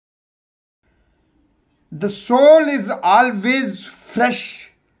The soul is always fresh,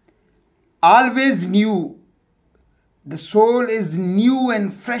 always new. The soul is new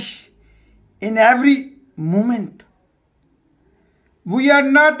and fresh in every moment. We are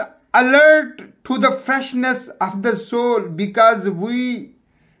not alert to the freshness of the soul because we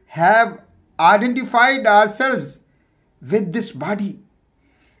have identified ourselves with this body.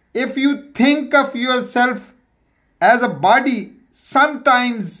 If you think of yourself as a body,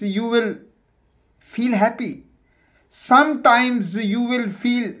 sometimes you will feel happy, sometimes you will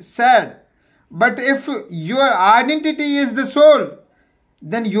feel sad. But if your identity is the soul,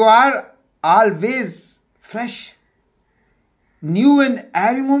 then you are always fresh, new in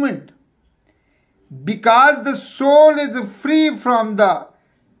every moment. Because the soul is free from the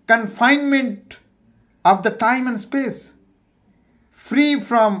confinement of the time and space, free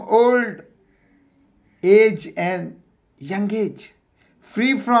from old age and young age,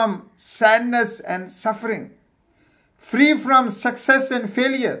 free from sadness and suffering, free from success and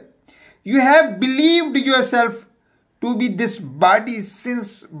failure. You have believed yourself to be this body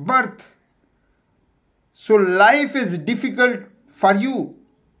since birth. So life is difficult for you.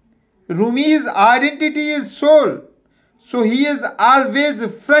 Rumi's identity is soul. So he is always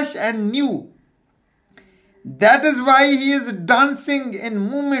fresh and new. That is why he is dancing in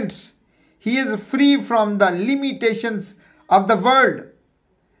movements. He is free from the limitations of the world.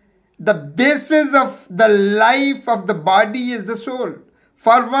 The basis of the life of the body is the soul.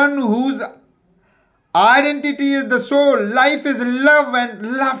 For one whose identity is the soul, life is love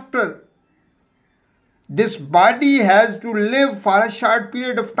and laughter. This body has to live for a short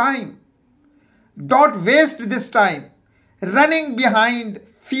period of time. Don't waste this time running behind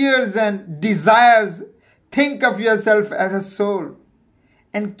fears and desires. Think of yourself as a soul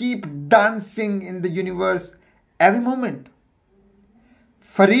and keep dancing in the universe every moment.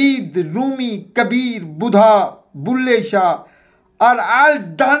 Farid, Rumi, Kabir, Buddha, Bulle Shah are all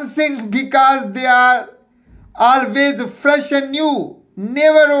dancing because they are always fresh and new,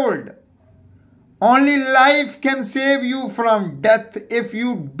 never old. Only life can save you from death. If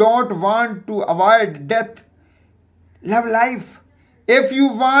you don't want to avoid death, love life. If you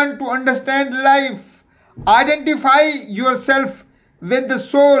want to understand life, identify yourself with the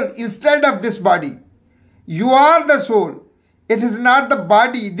soul instead of this body. You are the soul. It is not the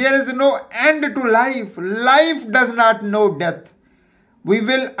body. There is no end to life. Life does not know death. We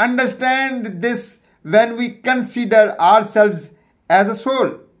will understand this when we consider ourselves as a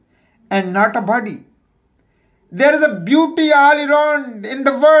soul and not a body. There is a beauty all around in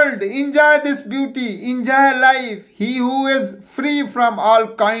the world. Enjoy this beauty. Enjoy life. He who is free from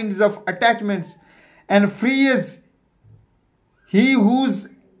all kinds of attachments and free is he whose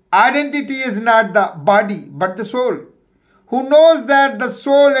identity is not the body but the soul. Who knows that the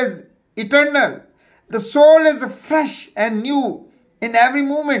soul is eternal. The soul is fresh and new in every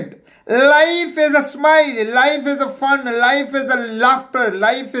moment. Life is a smile. Life is a fun. Life is a laughter.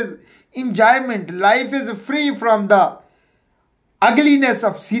 Life is enjoyment. Life is free from the ugliness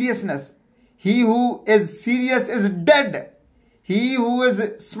of seriousness. He who is serious is dead. He who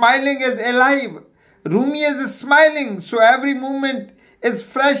is smiling is alive. Rumi is smiling, so every moment is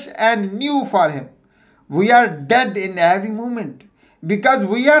fresh and new for him. We are dead in every moment because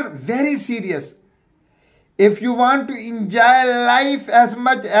we are very serious. If you want to enjoy life as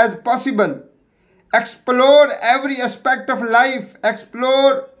much as possible, explore every aspect of life,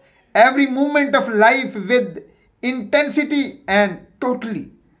 explore every moment of life with intensity and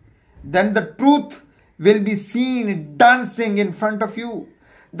totally. Then the truth will be seen dancing in front of you.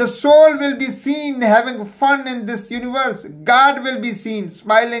 The soul will be seen having fun in this universe. God will be seen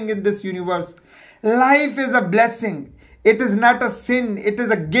smiling in this universe. Life is a blessing. It is not a sin. It is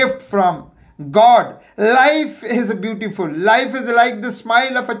a gift from God. Life is beautiful. Life is like the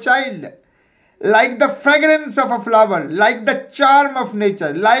smile of a child, like the fragrance of a flower, like the charm of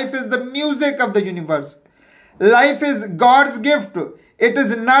nature. Life is the music of the universe. Life is God's gift. It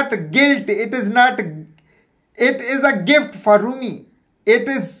is not guilt. It is a gift for Rumi. It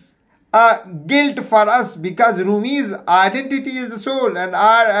is a guilt for us because Rumi's identity is the soul and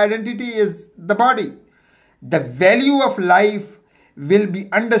our identity is the body. The value of life will be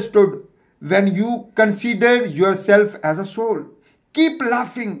understood when you consider yourself as a soul. Keep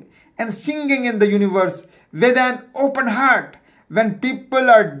laughing and singing in the universe with an open heart. When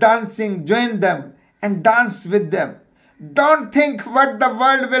people are dancing, join them and dance with them. Don't think what the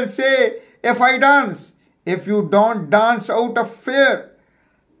world will say if I dance. If you don't dance out of fear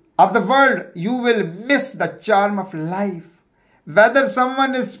of the world, you will miss the charm of life. Whether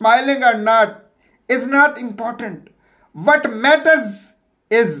someone is smiling or not is not important. What matters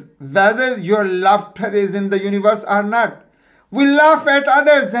is whether your laughter is in the universe or not. We laugh at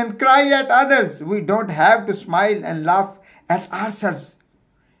others and cry at others. We don't have to smile and laugh at ourselves.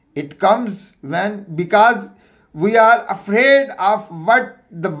 It comes because we are afraid of what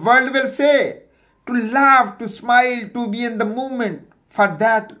the world will say. To laugh, to smile, to be in the moment. For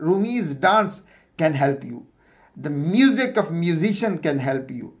that, Rumi's dance can help you. The music of musician can help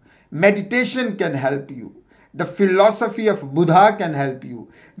you. Meditation can help you. The philosophy of Buddha can help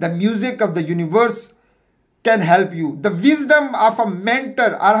you. The music of the universe can help you. The wisdom of a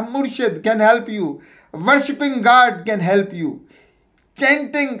mentor or a murshid can help you. Worshipping God can help you.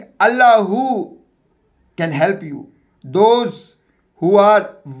 Chanting Allahu can help you. Those who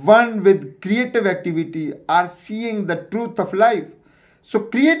are one with creative activity are seeing the truth of life. So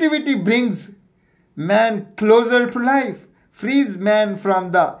creativity brings man closer to life, frees man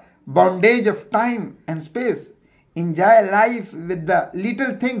from the bondage of time and space. Enjoy life with the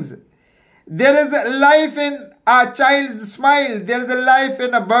little things. There is a life in a child's smile. There is a life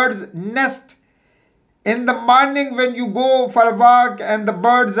in a bird's nest. In the morning when you go for a walk and the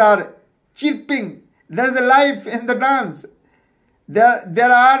birds are chirping, there is a life in the dance.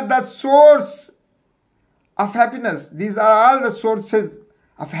 There are the source of happiness. These are all the sources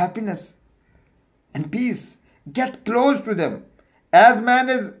of happiness and peace. Get close to them. As man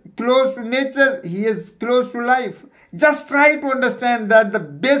is close to nature, he is close to life. Just try to understand that the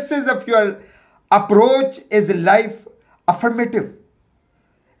basis of your approach is life affirmative.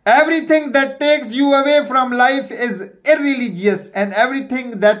 Everything that takes you away from life is irreligious, and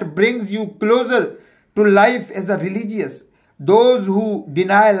everything that brings you closer to life is a religious. Those who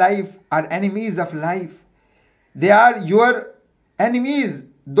deny life are enemies of life. They are your enemies.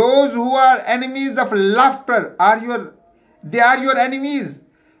 Those who are enemies of laughter are your enemies.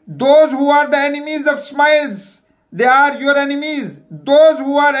 Those who are the enemies of smiles, they are your enemies. Those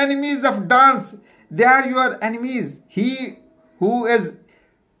who are enemies of dance, they are your enemies. He who is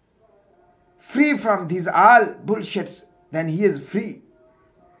free from these all bullshits, then he is free.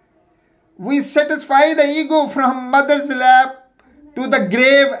 We satisfy the ego from mother's lap to the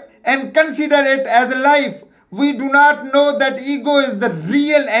grave and consider it as a life. We do not know that ego is the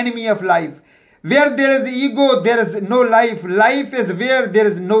real enemy of life. Where there is ego, there is no life. Life is where there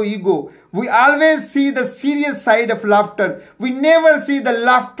is no ego. We always see the serious side of laughter. We never see the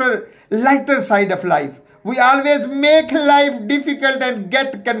lighter side of life. We always make life difficult and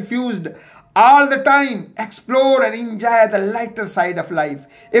get confused all the time. Explore and enjoy the lighter side of life.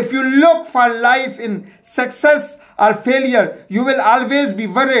 If you look for life in success or failure, you will always be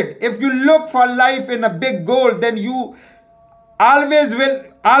worried. If you look for life in a big goal, then you always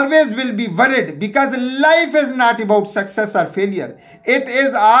will be worried, because life is not about success or failure. It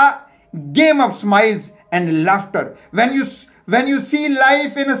is a game of smiles and laughter. When you see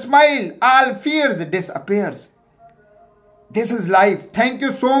life in a smile, all fears disappears. This is life. Thank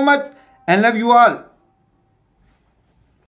you so much and love you all.